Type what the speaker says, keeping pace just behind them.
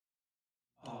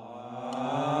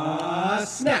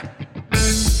snap.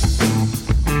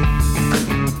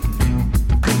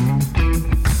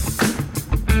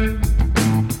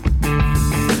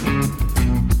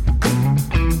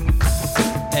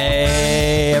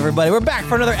 Hey, everybody. We're back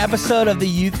for another episode of the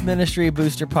Youth Ministry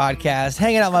Booster Podcast.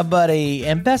 Hanging out with my buddy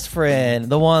and best friend,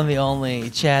 the one, the only,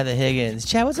 Chad the Higgins.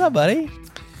 Chad, what's up, buddy?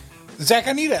 Zach,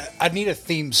 I need a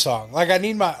theme song. Like, I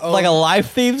need my own. Like a live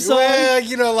theme song? Well,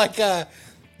 you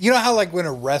know how like when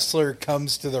a wrestler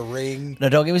comes to the ring. No,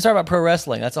 don't get me started about pro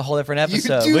wrestling. That's a whole different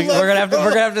episode. We're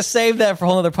gonna have to save that for a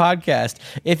whole other podcast.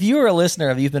 If you are a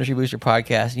listener of the Youth Ministry Booster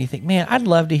Podcast and you think, man, I'd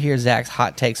love to hear Zach's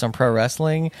hot takes on pro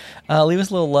wrestling, leave us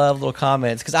a little love, little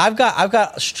comments, because I've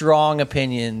got strong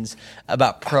opinions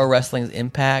about pro wrestling's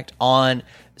impact on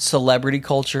celebrity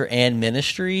culture and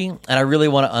ministry, and I really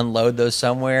want to unload those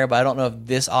somewhere, but I don't know if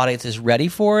this audience is ready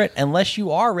for it unless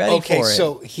you are ready for it. Okay,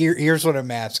 so here's what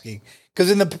I'm asking. Because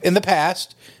in the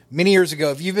past, many years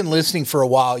ago, if you've been listening for a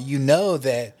while, you know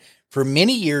that for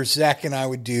many years, Zach and I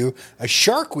would do a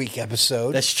Shark Week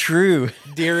episode. That's true.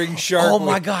 During Shark Week. Oh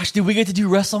my gosh, did we get to do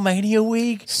WrestleMania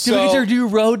Week? Did we get to do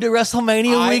Road to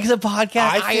WrestleMania Week as a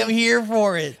podcast? I am here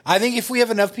for it. I think if we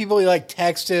have enough people who like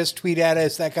text us, tweet at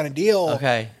us, that kind of deal.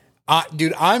 Okay.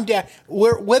 Dude, I'm down.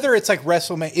 Whether it's like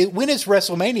WrestleMania, when is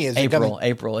WrestleMania? Is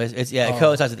April. It's it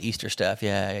coincides with Easter stuff.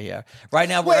 Yeah. Right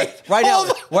now, we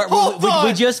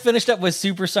just finished up with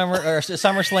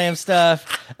SummerSlam stuff.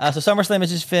 So SummerSlam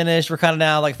is just finished. We're kind of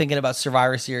now like thinking about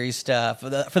Survivor Series stuff for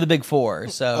the Big Four.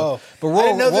 So, but I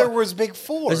didn't know there was Big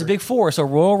Four. There's a Big Four. So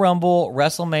Royal Rumble,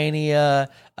 WrestleMania,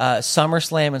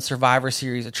 SummerSlam, and Survivor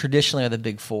Series traditionally are the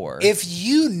Big Four. If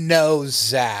you know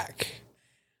Zach,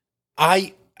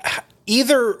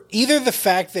 Either the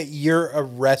fact that you're a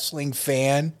wrestling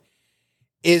fan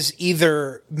is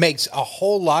either makes a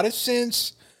whole lot of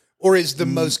sense or is the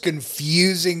most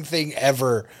confusing thing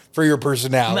ever for your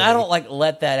personality. I don't like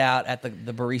let that out at the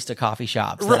barista coffee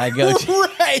shops that I go to.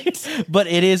 Right. But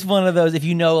it is one of those, if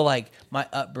you know, like my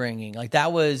upbringing, like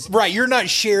that was right. You're not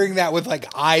sharing that with like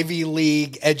Ivy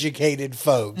League educated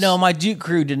folks. No, my Duke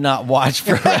crew did not watch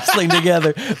pro wrestling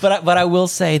together. But I will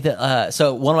say that,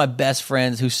 so one of my best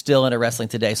friends who's still into wrestling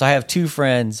today. So I have two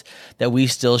friends that we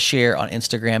still share on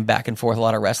Instagram back and forth, a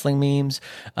lot of wrestling memes.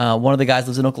 One of the guys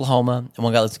lives in Oklahoma and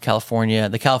one guy lives in California.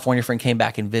 The California friend came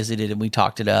back and visited and we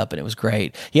talked it up and it was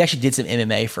great. He actually did some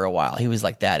MMA for a while. He was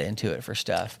like that into it for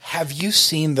stuff. Have you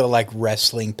seen the like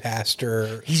wrestling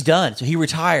pastor? He's done. So he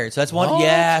retired. So that's one. What?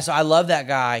 Yeah. So I love that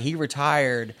guy. He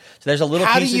retired. So there's a little.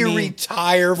 How piece do you of me,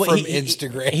 retire from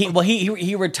Instagram?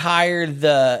 He retired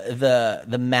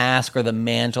the mask or the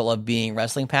mantle of being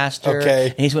wrestling pastor. Okay.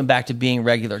 And he just went back to being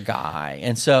regular guy.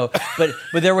 And so, but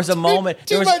there was a moment.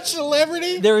 Too much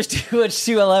celebrity. There was too much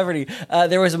celebrity.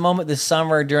 There was a moment this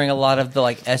summer during a lot of the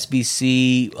like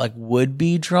SBC like would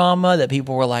be drama that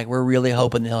people were like, we're really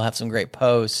hoping that he'll have some great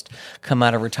post, come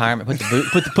out of retirement,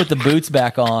 put the boots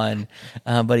back on.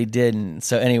 But he didn't.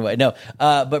 So anyway, no.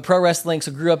 But pro wrestling,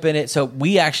 so grew up in it. So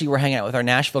we actually were hanging out with our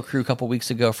Nashville crew a couple weeks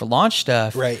ago for launch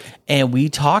stuff. Right. And we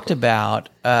talked about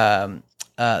some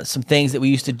things that we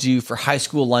used to do for high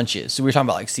school lunches. So we were talking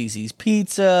about like CC's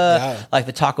Pizza, like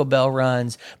the Taco Bell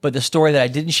runs. But the story that I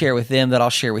didn't share with them that I'll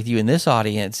share with you in this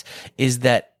audience is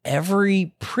that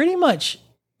every pretty much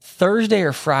Thursday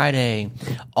or Friday,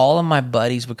 all of my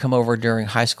buddies would come over during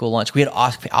high school lunch. We had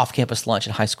off-campus lunch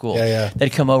in high school.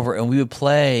 They'd come over and we would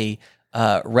play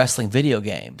wrestling video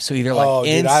games. So either like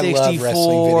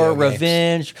N64,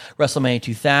 Revenge, WrestleMania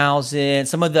 2000,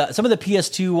 some of the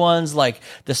PS2 ones like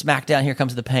the SmackDown Here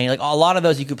Comes the Pain. Like a lot of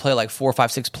those you could play like 4,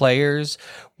 5, 6 players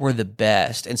were the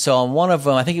best. And so on one of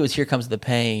them, I think it was Here Comes the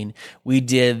Pain, we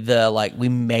did we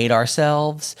made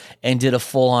ourselves and did a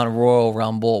full on Royal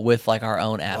Rumble with like our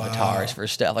own avatars for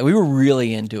stuff. Like we were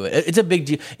really into it. It's a big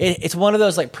deal. It's one of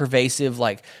those like pervasive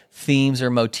like themes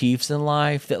or motifs in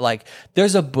life that like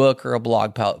there's a book or a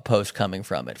blog post coming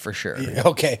from it for sure.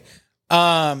 Okay.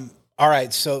 All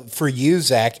right. So for you,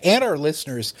 Zach, and our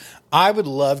listeners, I would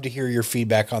love to hear your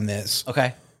feedback on this.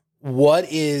 Okay.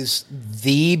 What is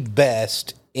the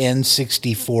best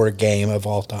N64 game of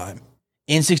all time?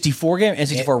 N64 game?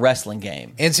 N64 wrestling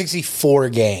game.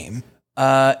 N64 game.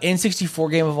 N64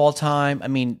 game of all time. I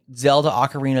mean, Zelda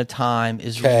Ocarina of Time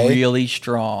is really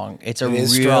strong. It's a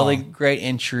really great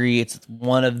entry. It's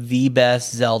one of the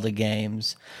best Zelda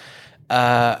games.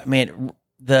 Man,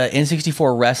 the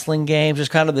N64 wrestling games, there's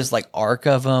kind of this like arc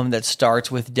of them that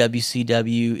starts with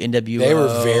WCW, NWO. They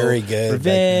were very good.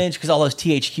 Revenge, because all those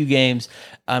THQ games.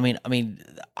 I mean,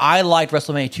 I liked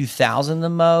WrestleMania 2000 the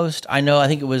most. I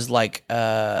think it was like,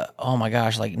 oh my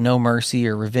gosh, like No Mercy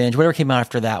or Revenge, whatever came out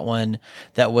after that one.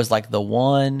 That was like the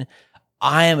one.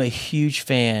 I am a huge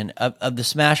fan of the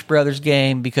Smash Brothers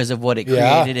game because of what it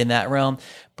created in that realm.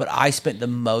 But I spent the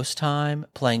most time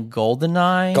playing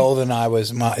GoldenEye.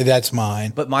 GoldenEye that's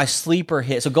mine. But my sleeper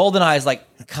hit. So GoldenEye is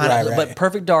like kind of, but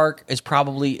Perfect Dark is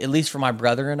probably, at least for my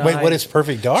brother and I. Wait, what is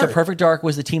Perfect Dark? So Perfect Dark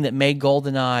was the team that made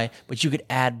GoldenEye, but you could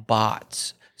add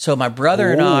bots. So my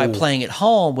brother and I playing at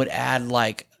home would add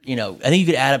like, I think you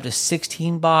could add up to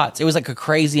 16 bots. It was like a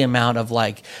crazy amount of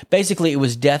like, basically it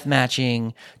was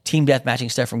team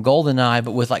deathmatching stuff from GoldenEye,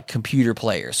 but with like computer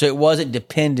players. So it wasn't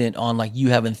dependent on like you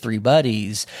having 3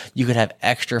 buddies. You could have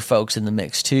extra folks in the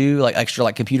mix too, like extra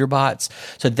like computer bots.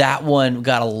 So that one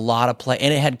got a lot of play,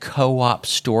 and it had co-op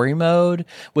story mode,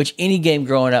 which any game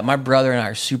growing up, my brother and I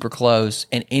are super close,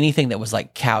 and anything that was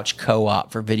like couch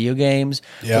co-op for video games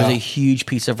was a huge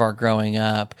piece of our growing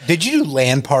up. Did you do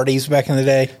LAN parties back in the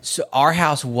day? So our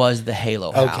house was the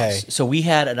Halo house. Okay. So we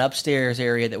had an upstairs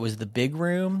area that was the big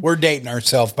room. We're dating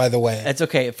ourselves, by the way. That's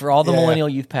okay. For all the millennial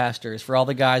youth pastors, for all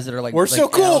the guys that are like... We're so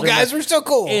cool, guys. We're so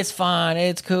cool. It's fine.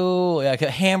 It's cool. Like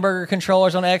hamburger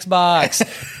controllers on Xbox.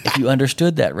 If you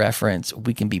understood that reference,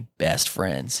 we can be best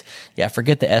friends. Yeah,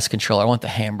 forget the S controller. I want the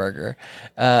hamburger.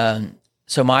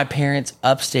 So my parents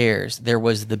upstairs, there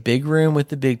was the big room with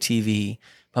the big TV.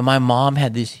 But my mom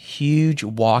had this huge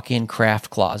walk-in craft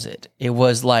closet. It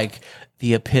was like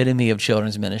the epitome of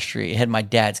children's ministry. It had my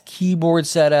dad's keyboard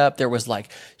set up. There was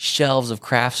like shelves of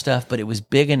craft stuff, but it was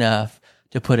big enough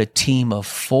to put a team of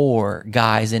 4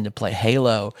 guys in to play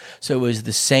Halo. So it was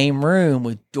the same room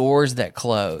with doors that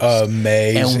closed.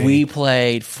 Amazing. And we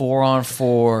played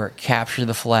 4-on-4 capture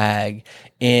the flag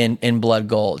in Blood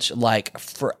Gulch, like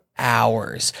for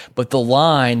hours. But the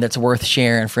line that's worth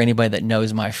sharing for anybody that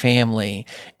knows my family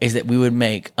is that we would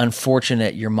make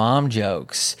unfortunate your mom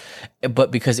jokes, but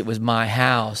because it was my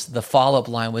house, the follow-up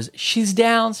line was, she's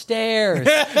downstairs.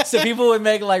 So people would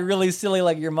make like really silly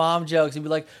like your mom jokes and be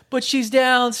like, but she's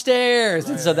downstairs.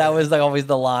 And so that was like always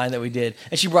the line that we did.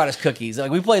 And she brought us cookies. Like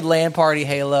we played LAN party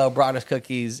Halo, brought us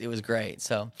cookies. It was great.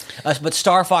 So but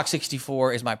Star Fox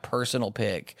 64 is my personal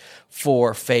pick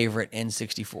for favorite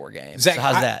N64 games. Zach, so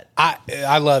how's that?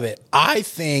 I love it. I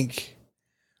think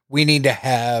we need to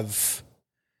have,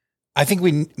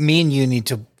 me and you need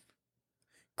to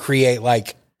create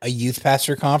like a youth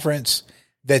pastor conference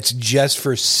that's just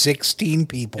for 16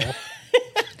 people.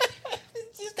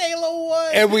 It's just Halo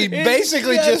 1. And we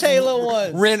basically just Halo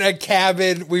 1. Rent a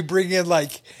cabin. We bring in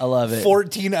like I love it.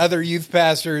 14 other youth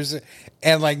pastors.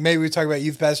 And like maybe we talk about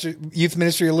youth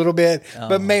ministry a little bit,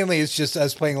 but mainly it's just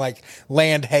us playing like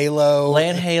Land Halo,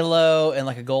 and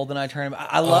like a GoldenEye tournament.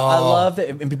 I love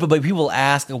it. But people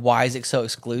ask, why is it so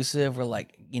exclusive? We're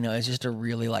like, it's just a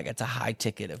really like it's a high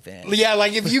ticket event. Yeah,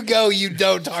 like if you go, you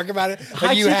don't talk about it.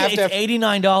 Like you have to. It's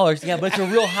 $89. Yeah, but it's a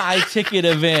real high ticket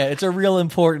event. It's a real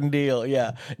important deal.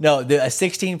 Yeah, no, a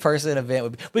 16-person event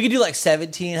would be. We could do like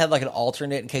 17, have like an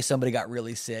alternate in case somebody got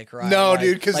really sick, right? No, like,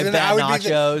 dude, because like then I would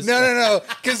nachos. be no,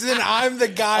 because then I'm the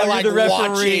guy like the referee.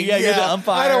 watching. Yeah, you're the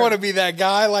umpire. I don't want to be that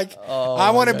guy. Like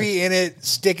I want to be in it,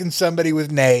 sticking somebody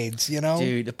with nades.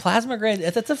 Dude, the plasma grenade.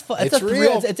 It's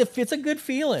real. It's a good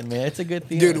feeling, man. It's a good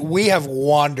feeling, dude. We have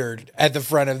wandered at the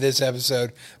front of this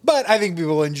episode, but I think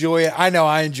people enjoy it. I know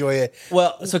I enjoy it.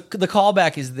 Well, so the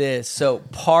callback is this. So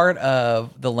part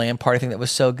of the LAN party thing that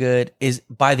was so good is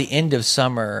by the end of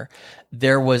summer,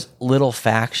 there was little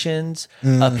factions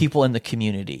of people in the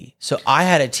community. So I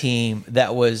had a team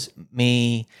that was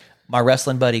me, my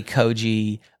wrestling buddy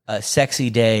Koji, Sexy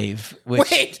Dave.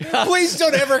 Wait, please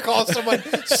don't ever call someone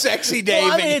Sexy Dave.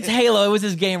 Well, it's Halo. It was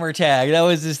his gamer tag. That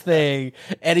was his thing.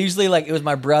 And usually, like, it was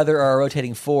my brother or a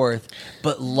rotating fourth.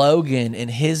 But Logan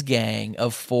and his gang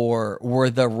of 4 were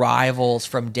the rivals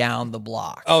from down the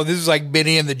block. Oh, this is like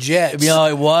Benny and the Jets.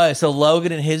 It was. So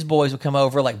Logan and his boys would come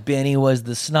over. Like, Benny was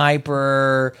the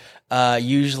sniper.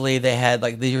 Usually they had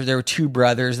like there were 2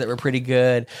 brothers that were pretty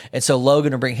good, and so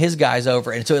Logan would bring his guys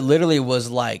over, and so it literally was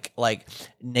like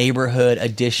neighborhood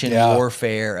edition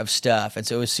warfare of stuff, and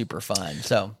so it was super fun.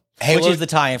 So which is the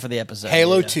tie-in for the episode?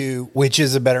 Halo 2, which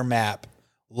is a better map,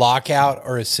 Lockout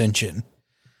or Ascension?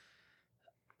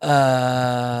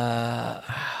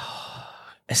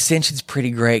 Ascension's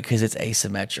pretty great because it's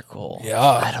asymmetrical. Yeah,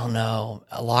 I don't know.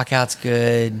 Lockout's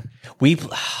good.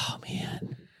 Oh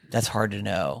man, that's hard to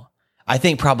know. I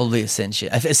think probably Ascension.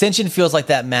 Ascension feels like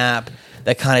that map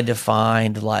that kind of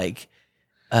defined like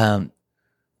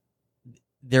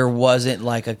there wasn't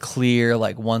like a clear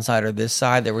like one side or this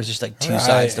side. There was just like 2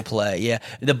 sides to play. Yeah.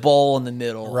 The bowl in the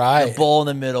middle. Right. The bowl in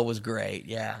the middle was great.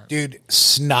 Yeah. Dude,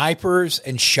 snipers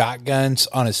and shotguns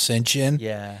on Ascension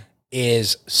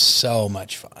is so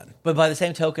much fun. But by the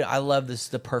same token, I love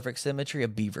the perfect symmetry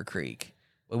of Beaver Creek.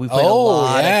 We played a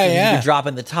lot. Yeah. You could drop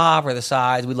in the top or the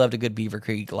sides. We loved a good Beaver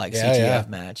Creek like CTF yeah.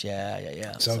 match.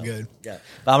 Yeah. So good. Yeah,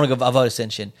 but I'm gonna go. I'll vote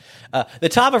Ascension. The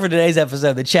topic for today's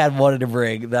episode that Chad wanted to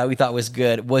bring that we thought was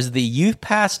good was the youth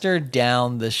pastor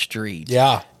down the street.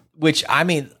 Yeah. Which, I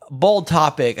mean, bold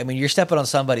topic. I mean, you're stepping on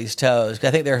somebody's toes.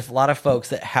 I think there are a lot of folks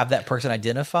that have that person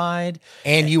identified.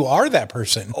 And you are that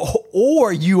person.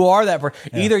 Or you are that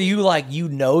person. Yeah. Either you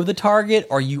know the target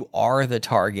or you are the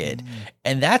target.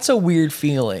 And that's a weird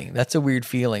feeling.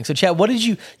 So, Chad, what did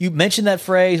you mentioned that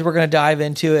phrase. We're going to dive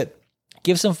into it.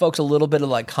 Give some folks a little bit of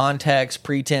like context,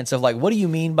 pretense of like, what do you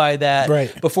mean by that?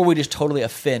 Right. Before we just totally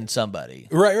offend somebody.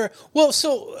 Right. Well,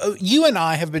 so you and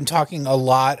I have been talking a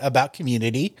lot about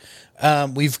community.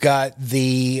 We've got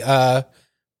it's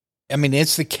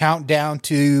the countdown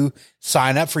to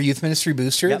sign up for Youth Ministry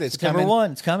Booster. Yep, that's September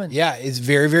 1. It's coming. Yeah, it's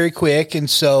very, very quick. And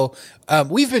so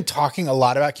we've been talking a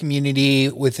lot about community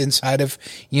with inside of,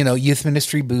 Youth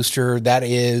Ministry Booster. That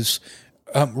is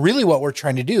really what we're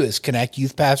trying to do is connect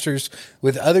youth pastors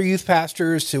with other youth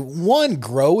pastors to, one,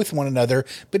 grow with one another,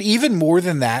 but even more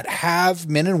than that, have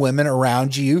men and women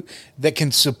around you that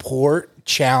can support,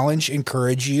 challenge,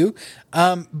 encourage you.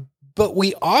 But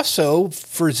we also,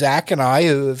 for Zach and I,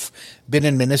 who have been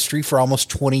in ministry for almost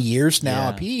 20 years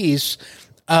now apiece,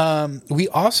 we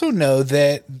also know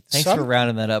that. Thanks for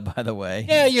rounding that up, by the way.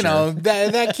 Yeah,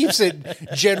 that keeps it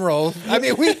general. I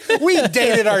mean, we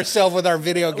dated ourselves with our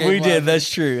video game. We did. That's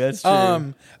true.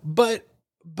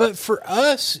 But for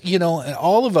us, and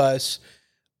all of us,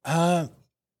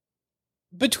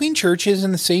 between churches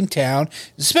in the same town,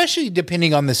 especially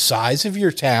depending on the size of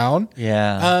your town,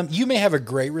 you may have a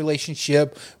great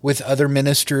relationship with other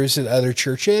ministers at other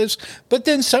churches, but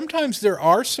then sometimes there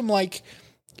are some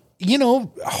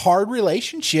hard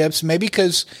relationships, maybe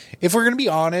because if we're going to be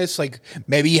honest,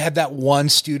 maybe you had that one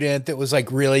student that was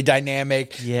really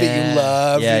dynamic that you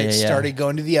loved and started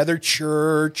going to the other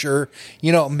church, or,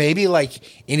 maybe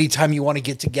anytime you want to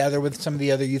get together with some of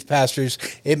the other youth pastors,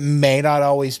 it may not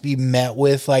always be met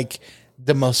with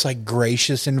the most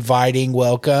gracious, inviting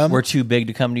welcome. We're too big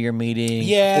to come to your meeting.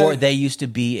 Yeah. Or they used to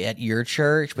be at your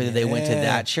church, but they went to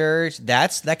that church.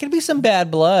 That could be some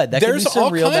bad blood. There's all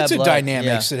kinds of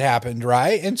dynamics that happened,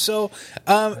 right? And so,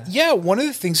 one of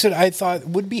the things that I thought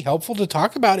would be helpful to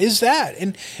talk about is that.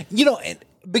 And,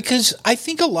 because I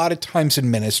think a lot of times in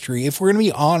ministry, if we're going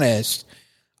to be honest,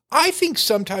 I think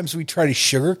sometimes we try to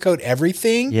sugarcoat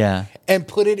everything and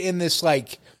put it in this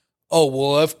oh,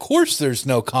 well, of course there's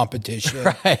no competition.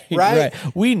 Right.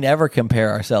 We never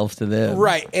compare ourselves to them.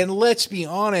 Right. And let's be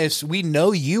honest, we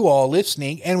know you all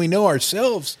listening, and we know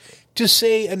ourselves to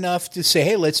say enough to say,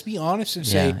 hey, let's be honest and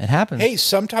say, it happens. Hey,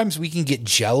 sometimes we can get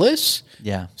jealous.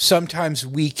 Yeah. Sometimes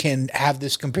we can have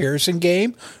this comparison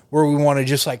game where we want to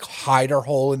just hide our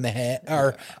hole in the head,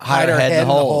 or hide our head in the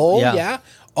hole. Yeah.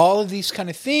 All of these kind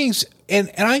of things. And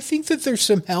I think that there's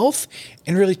some health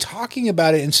in really talking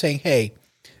about it and saying, hey,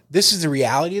 this is the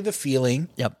reality of the feeling.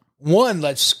 Yep. One,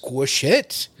 let's squish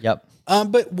it. Yep.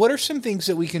 But what are some things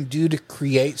that we can do to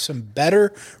create some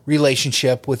better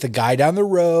relationship with the guy down the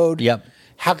road? Yep.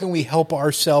 How can we help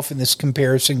ourselves in this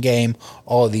comparison game?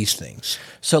 All of these things.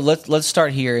 So let's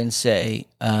start here and say,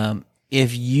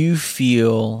 if you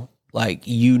feel like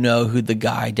you know who the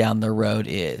guy down the road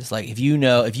is, if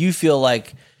you feel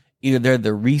like either they're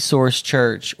the resource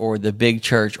church or the big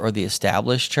church or the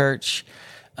established church,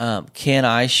 can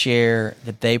I share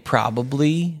that they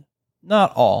probably,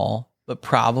 not all, but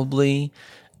probably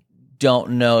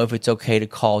don't know if it's okay to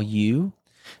call you?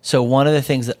 So one of the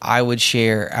things that I would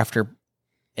share after,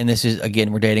 and this is,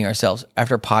 again, we're dating ourselves,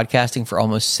 after podcasting for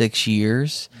almost 6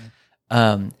 years,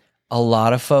 a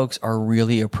lot of folks are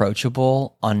really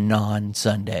approachable on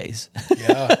non-Sundays.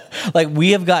 Yeah.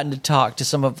 We have gotten to talk to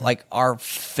some of our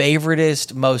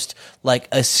favoritist, most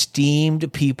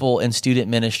esteemed people in student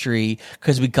ministry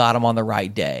because we got them on the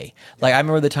right day. I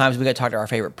remember the times we got to talk to our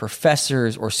favorite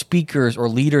professors or speakers or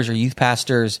leaders or youth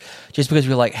pastors just because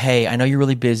we were like, hey, I know you're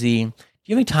really busy. Do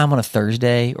you have any time on a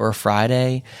Thursday or a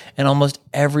Friday? And almost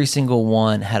every single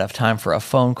one had a time for a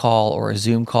phone call or a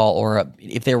Zoom call, or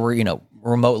if they were,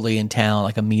 remotely in town,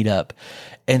 a meetup.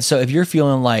 And so if you're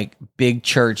feeling big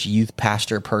church youth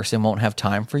pastor person won't have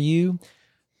time for you,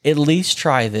 at least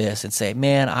try this and say,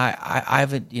 man, I've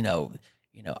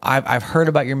heard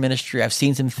about your ministry. I've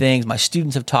seen some things. My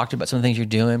students have talked about some of the things you're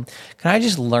doing. Can I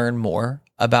just learn more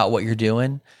about what you're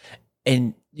doing?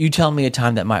 And you tell me a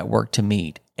time that might work to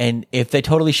meet. And if they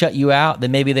totally shut you out,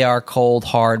 then maybe they are cold,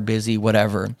 hard, busy,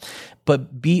 whatever.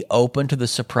 But be open to the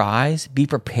surprise. Be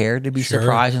prepared to be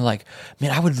surprised and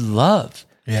man, I would love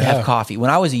to have coffee. When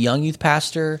I was a young youth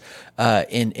pastor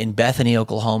in Bethany,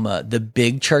 Oklahoma, the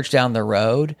big church down the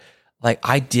road, like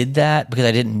I did that because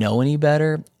I didn't know any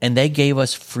better, and they gave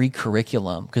us free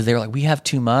curriculum because they were like, we have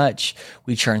too much.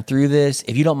 We churn through this.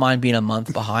 If you don't mind being a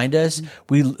month behind us,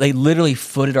 they literally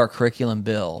footed our curriculum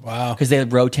bill. Wow. Because they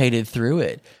had rotated through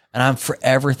it. And I'm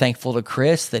forever thankful to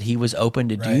Chris that he was open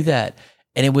to do that.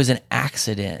 And it was an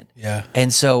accident. Yeah.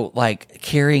 And so like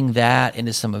carrying that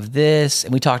into some of this,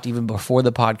 and we talked even before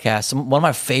the podcast, one of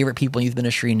my favorite people in youth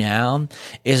ministry now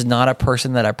is not a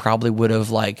person that I probably would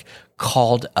have like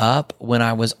called up when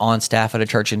I was on staff at a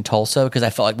church in Tulsa, because I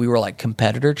felt like we were like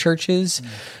competitor churches.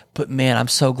 But man, I'm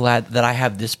so glad that I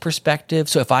have this perspective.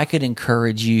 So if I could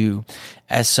encourage you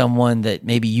as someone that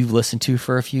maybe you've listened to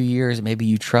for a few years, maybe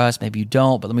you trust, maybe you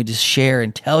don't, but let me just share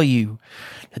and tell you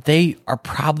that they are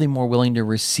probably more willing to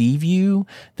receive you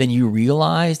than you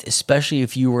realized, especially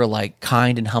if you were like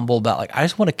kind and humble about like, I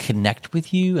just want to connect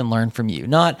with you and learn from you.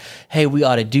 Not, hey, we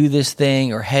ought to do this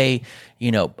thing, or hey, I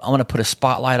want to put a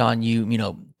spotlight on you,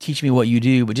 teach me what you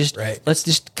do, but just let's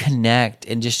just connect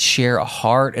and just share a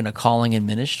heart and a calling in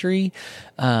ministry.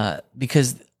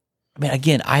 Because I mean,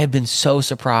 again, I have been so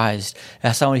surprised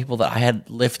at so many people that I had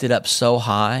lifted up so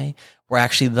high were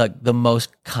actually the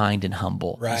most kind and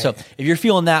humble. Right. So if you're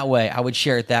feeling that way, I would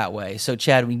share it that way. So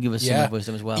Chad, we can give us some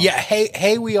wisdom as well. Yeah.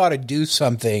 Hey, we ought to do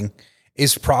something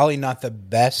is probably not the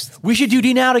best. We should do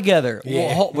D Now together.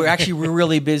 Yeah. We're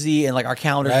really busy and like our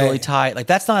calendar's really tight. Like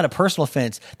that's not a personal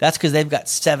offense. That's because they've got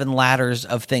 7 ladders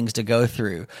of things to go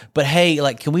through. But hey,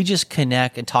 like, can we just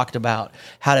connect and talk about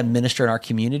how to minister in our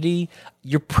community?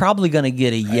 You're probably going to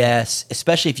get a yes,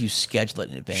 especially if you schedule it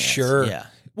in advance. Sure. Yeah.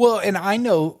 Well, and I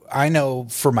know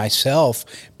for myself,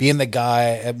 being the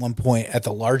guy at one point at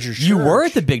the larger church. You were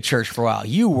at the big church for a while.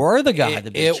 You were the guy at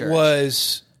the big church. It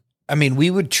was, I mean, we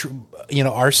would,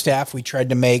 our staff, we tried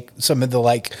to make some of the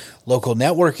like local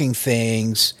networking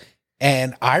things.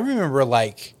 And I remember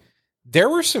like there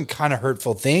were some kind of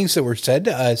hurtful things that were said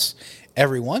to us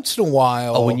every once in a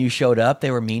while. Oh, when you showed up,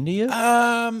 they were mean to you?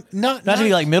 Not to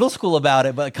be like middle school about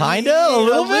it, but kind of a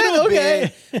little bit.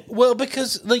 Okay. Well,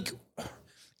 because like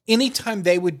anytime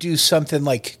they would do something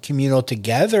like communal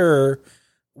together,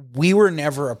 we were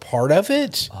never a part of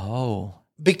it. Oh,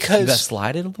 because you got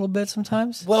slided a little bit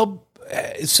sometimes. Well,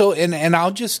 so and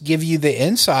I'll just give you the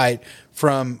insight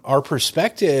from our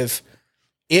perspective.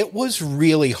 It was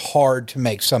really hard to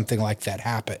make something like that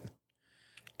happen.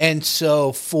 And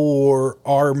so for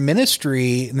our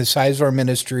ministry and the size of our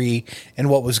ministry and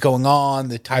what was going on,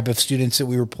 the type of students that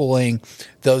we were pulling,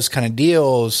 those kind of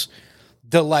deals,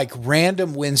 the like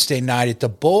random Wednesday night at the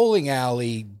bowling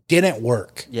alley didn't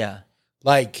work. Yeah.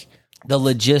 Like the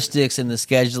logistics and the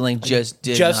scheduling just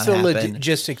the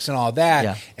logistics and all that.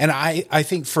 Yeah. And I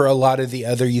think for a lot of the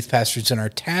other youth pastors in our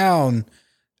town,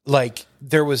 like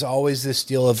there was always this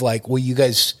deal of like, well, you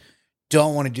guys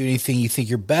don't want to do anything. You think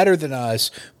you're better than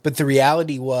us. But the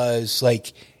reality was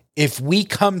like, if we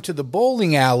come to the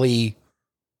bowling alley,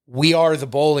 we are the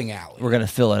bowling alley. We're going to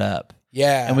fill it up.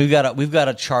 Yeah. And we've got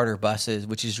a charter buses,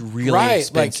 which is really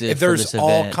expensive. Like there's for this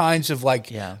all event. kinds of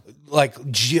like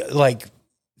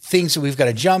things that we've got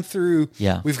to jump through.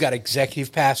 Yeah. We've got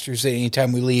executive pastors that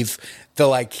anytime we leave the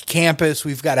like campus,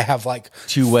 we've got to have like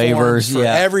 2 waivers for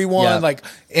everyone. Yeah. Like,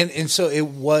 and so it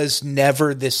was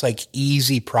never this like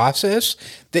easy process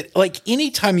that like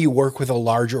anytime you work with a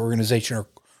larger organization or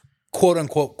quote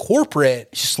unquote corporate,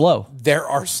 it's slow. There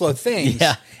are slow things.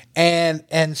 Yeah.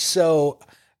 And so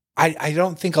I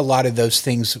don't think a lot of those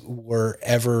things were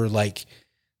ever like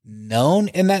known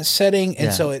in that setting.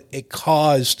 And so it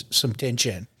caused some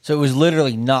tension. So it was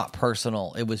literally not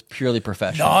personal. It was purely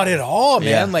professional. Not at all, man.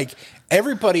 Yeah. Like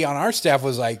everybody on our staff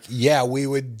was like, yeah, we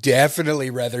would definitely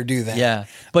rather do that. Yeah.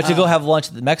 But to go have lunch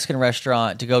at the Mexican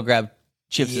restaurant, to go grab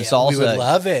chips and salsa, we would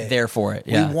love it. There for it.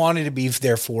 Yeah. We wanted to be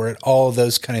there for it. All of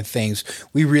those kind of things.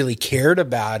 We really cared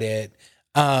about it.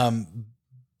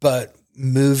 But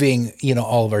moving,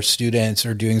 all of our students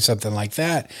or doing something like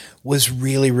that was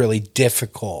really, really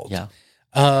difficult. Yeah.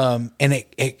 And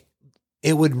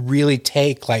it would really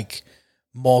take like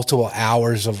multiple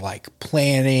hours of like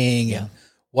planning and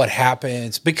what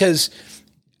happens, because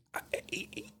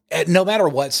no matter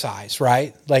what size,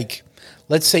 right? Like,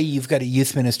 let's say you've got a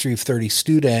youth ministry of 30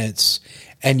 students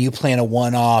and you plan a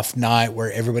one-off night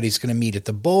where everybody's going to meet at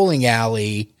the bowling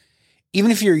alley.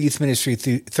 Even if you're a youth ministry of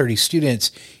 30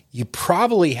 students, you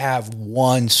probably have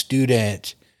one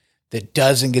student that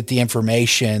doesn't get the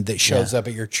information that shows up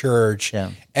at your church. Yeah.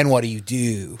 And what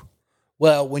do?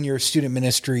 Well, when you're a student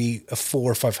ministry of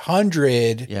 400 or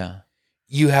 500,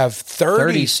 you have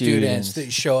 30 students students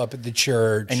that show up at the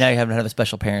church. And now you have to have a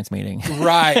special parents meeting.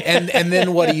 Right. And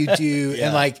then what do you do?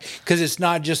 And like, because it's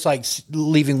not just like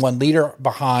leaving one leader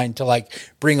behind to like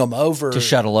bring them over. To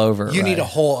shuttle over. You need a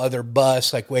whole other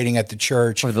bus like waiting at the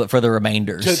church. For the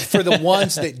remainders. For the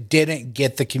ones that didn't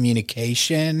get the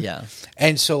communication. Yeah.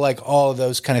 And so like all of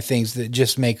those kind of things that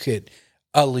just make it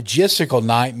a logistical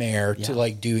nightmare to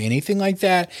like do anything like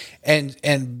that.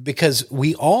 And because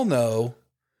we all know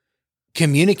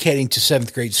communicating to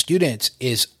 7th grade students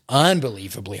is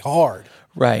unbelievably hard.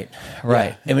 Right.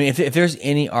 Yeah. I mean, if there's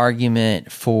any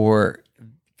argument for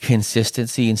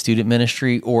consistency in student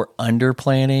ministry or under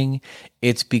planning,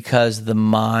 it's because the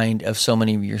mind of so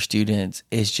many of your students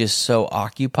is just so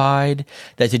occupied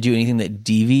that to do anything that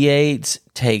deviates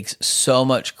takes so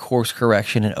much course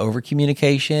correction and over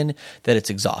communication that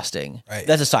it's exhausting. Right.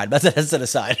 That's an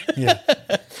aside. Yeah.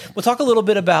 We'll talk a little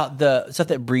bit about the stuff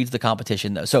that breeds the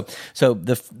competition, though. So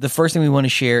the first thing we want to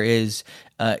share is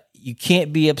you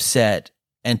can't be upset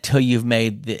until you've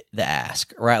made the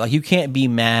ask, right? Like you can't be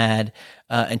mad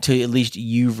until at least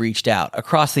you've reached out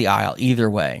across the aisle, either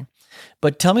way.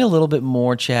 But tell me a little bit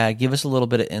more, Chad. Give us a little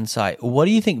bit of insight. What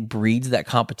do you think breeds that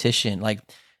competition? Like,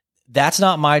 that's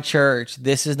not my church.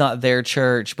 This is not their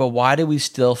church. But why do we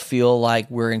still feel like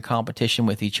we're in competition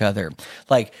with each other?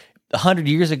 Like 100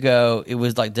 years ago, it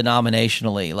was like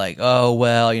denominationally, like, oh,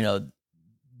 well, you know,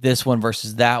 this one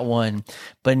versus that one.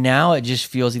 But now it just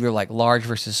feels either like large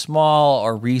versus small,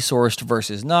 or resourced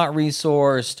versus not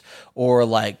resourced, or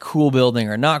like cool building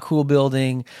or not cool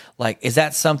building. Like, is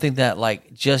that something that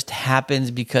like just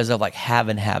happens because of like have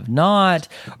and have not?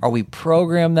 Are we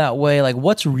programmed that way? Like,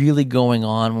 what's really going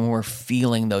on when we're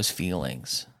feeling those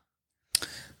feelings?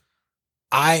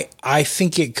 I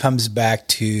think it comes back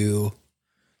to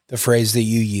the phrase that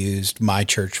you used, my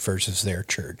church versus their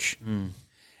church.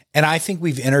 And I think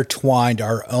we've intertwined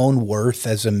our own worth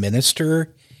as a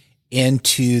minister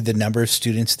into the number of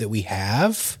students that we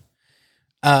have,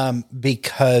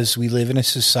 because we live in a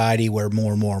society where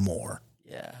more.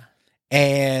 Yeah.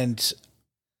 And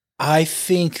I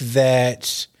think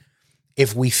that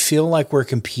if we feel like we're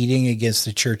competing against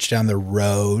the church down the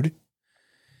road,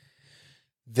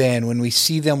 then when we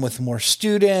see them with more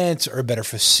students or a better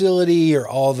facility or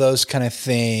all those kind of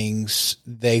things,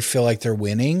 they feel like they're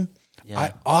winning. Yeah.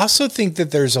 I also think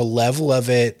that there's a level of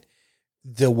it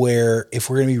where, if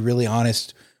we're going to be really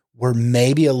honest, we're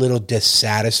maybe a little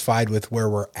dissatisfied with where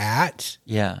we're at.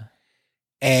 Yeah.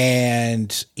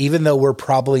 And even though we're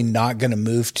probably not going to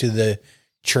move to the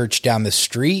church down the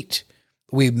street,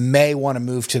 we may want to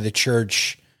move to the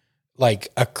church like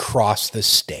across the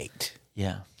state.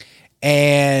 Yeah.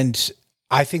 And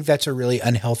I think that's a really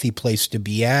unhealthy place to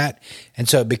be at. And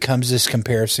so it becomes this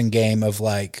comparison game of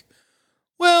like,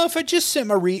 well, if I just sent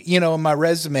my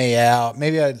resume out,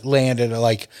 maybe I'd land at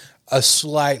like a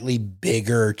slightly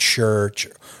bigger church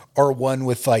or one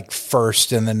with like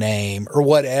first in the name or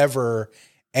whatever.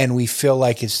 And we feel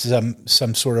like it's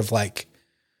some sort of like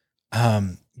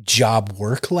job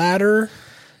work ladder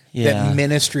that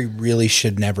ministry really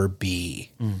should never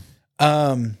be.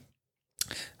 I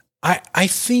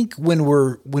think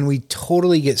when we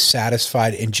totally get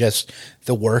satisfied in just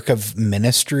the work of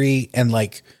ministry and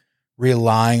like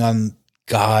relying on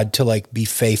God to like be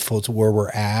faithful to where we're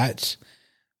at,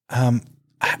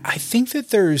 I think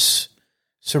that there's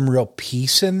some real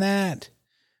peace in that.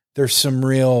 There's some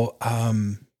real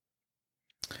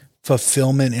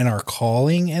fulfillment in our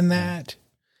calling in that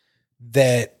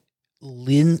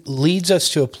leads us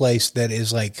to a place that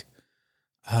is like,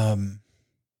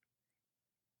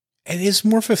 it is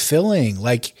more fulfilling.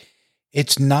 Like,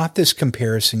 it's not this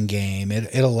comparison game.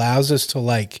 It allows us to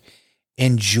like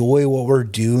enjoy what we're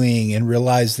doing and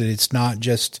realize that it's not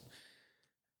just,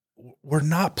 we're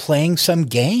not playing some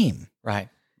game. Right.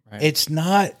 It's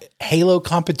not Halo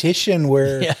competition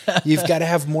where you've got to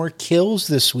have more kills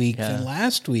this week than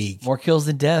last week. More kills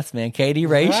than deaths, man. KD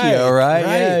ratio, right?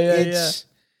 Yeah.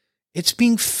 It's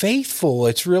being faithful.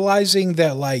 It's realizing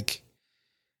that like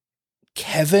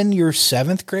Kevin, your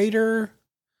 7th grader,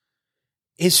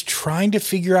 is trying to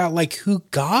figure out like who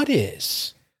God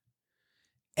is.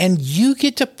 And you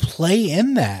get to play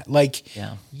in that. Like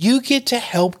you get to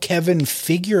help Kevin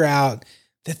figure out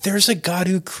that there's a God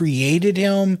who created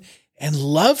him and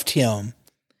loved him.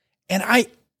 And I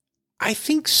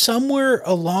think somewhere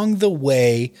along the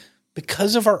way,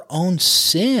 because of our own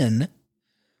sin,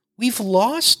 we've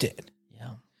lost it.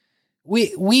 Yeah.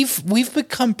 We've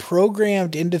become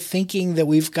programmed into thinking that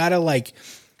we've got to like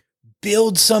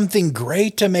build something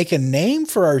great to make a name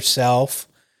for ourselves,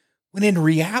 when in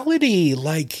reality,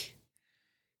 like,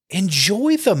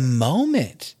 enjoy the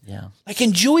moment. Yeah. Like,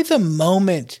 enjoy the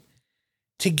moment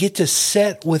to get to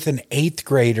sit with an 8th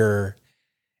grader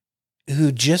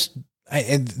who just,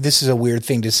 and this is a weird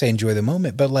thing to say, enjoy the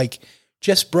moment, but like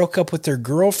just broke up with their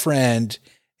girlfriend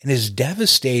and is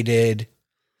devastated,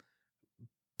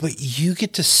 but you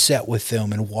get to sit with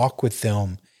them and walk with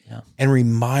them and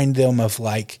remind them of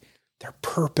like their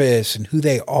purpose and who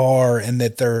they are and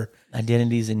that their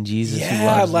identities in Jesus.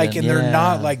 Yeah. Like, and they're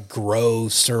not like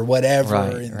gross or whatever.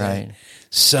 Right. Right.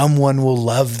 Someone will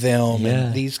love them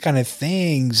and these kind of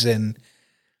things. And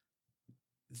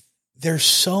there's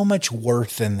so much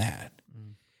worth in that.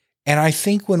 And I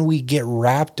think when we get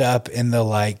wrapped up in the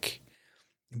like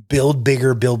build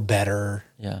bigger, build better,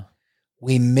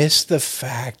 we miss the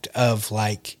fact of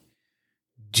like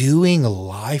doing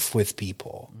life with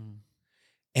people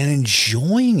and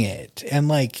enjoying it and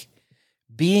like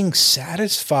being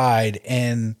satisfied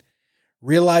and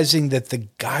realizing that the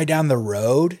guy down the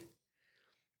road,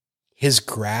 his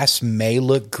grass may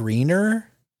look greener,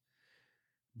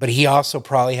 but he also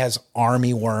probably has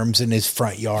army worms in his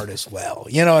front yard as well.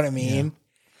 You know what I mean? Yeah.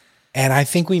 And I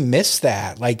think we miss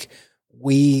that. Like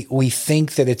we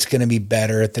think that it's going to be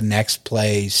better at the next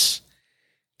place,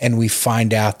 and we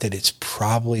find out that it's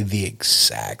probably the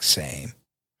exact same.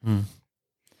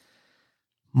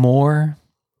 More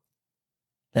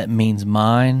that means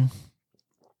mine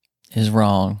is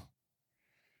wrong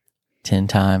 10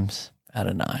 times out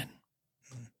of 9.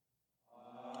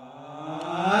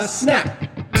 Snap.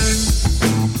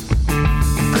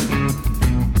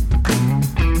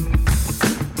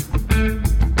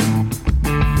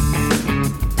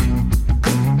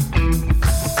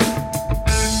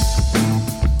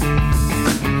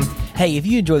 Hey, if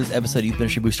you enjoyed this episode of Youth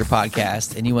Ministry Booster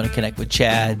Podcast and you want to connect with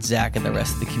Chad, Zach, and the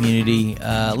rest of the community,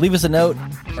 leave us a note,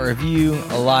 a review,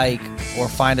 a like, or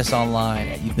find us online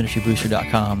at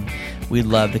youthministrybooster.com. We'd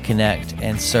love to connect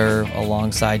and serve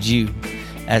alongside you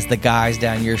as the guys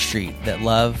down your street that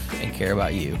love and care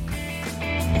about you.